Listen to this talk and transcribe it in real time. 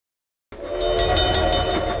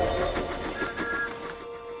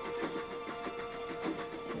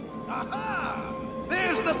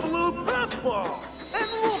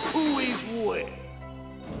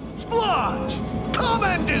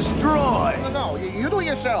No, you do it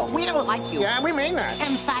yourself. We don't like you. Yeah, we mean that.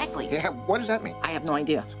 Emphatically. Yeah, what does that mean? I have no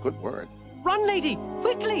idea. It's a good word. Run, lady,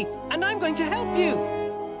 quickly, and I'm going to help you.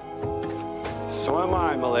 So am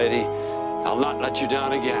I, milady. I'll not let you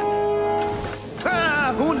down again.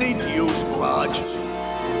 Ah, who needs you, Splodge?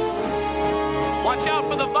 Watch out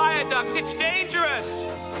for the viaduct. It's dangerous.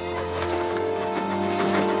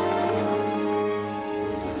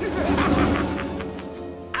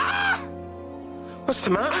 What's the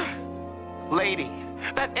matter? Lady.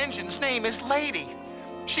 That engine's name is Lady.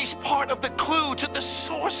 She's part of the clue to the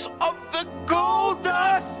source of the gold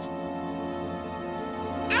dust.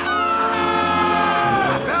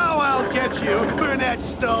 Now I'll get you, Burnett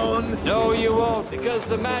Stone. No, you won't, because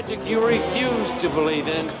the magic you refuse to believe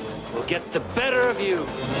in will get the better of you.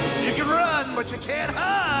 You can run, but you can't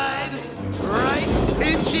hide. Right,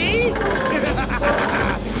 Pinchy?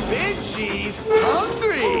 Pinchy's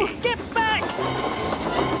hungry. Get back!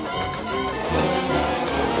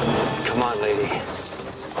 Come on, lady.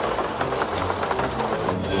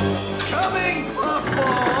 Coming,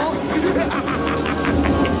 Puffball.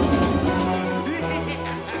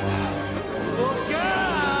 Look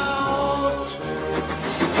out!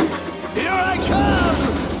 Here I come!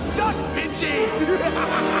 Duck, Pinchy!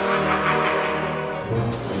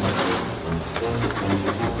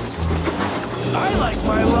 I like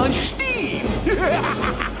my lunch steamed!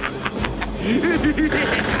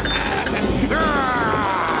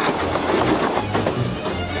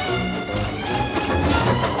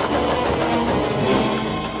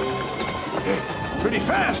 Pretty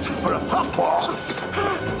fast for a puffball.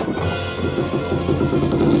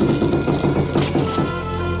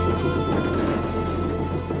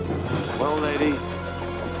 Well, lady,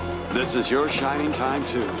 this is your shining time,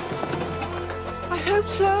 too. I hope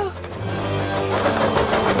so.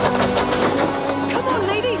 Come on,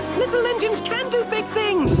 lady! Little engines can do big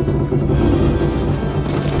things!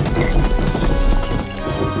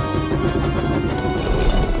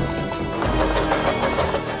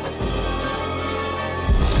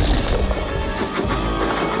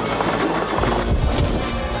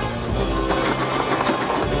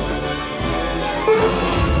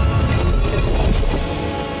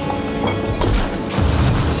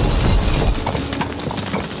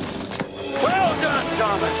 Well done,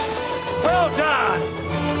 Thomas. Well done.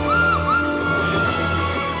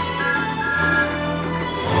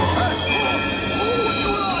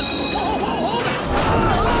 What's going on? Hold it!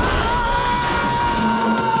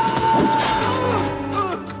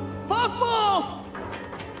 Puffball!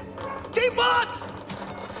 T-Bot!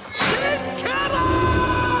 Tin Kettle!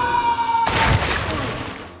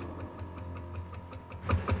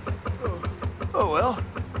 Oh, well.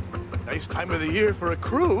 Nice time of the year for a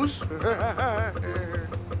cruise.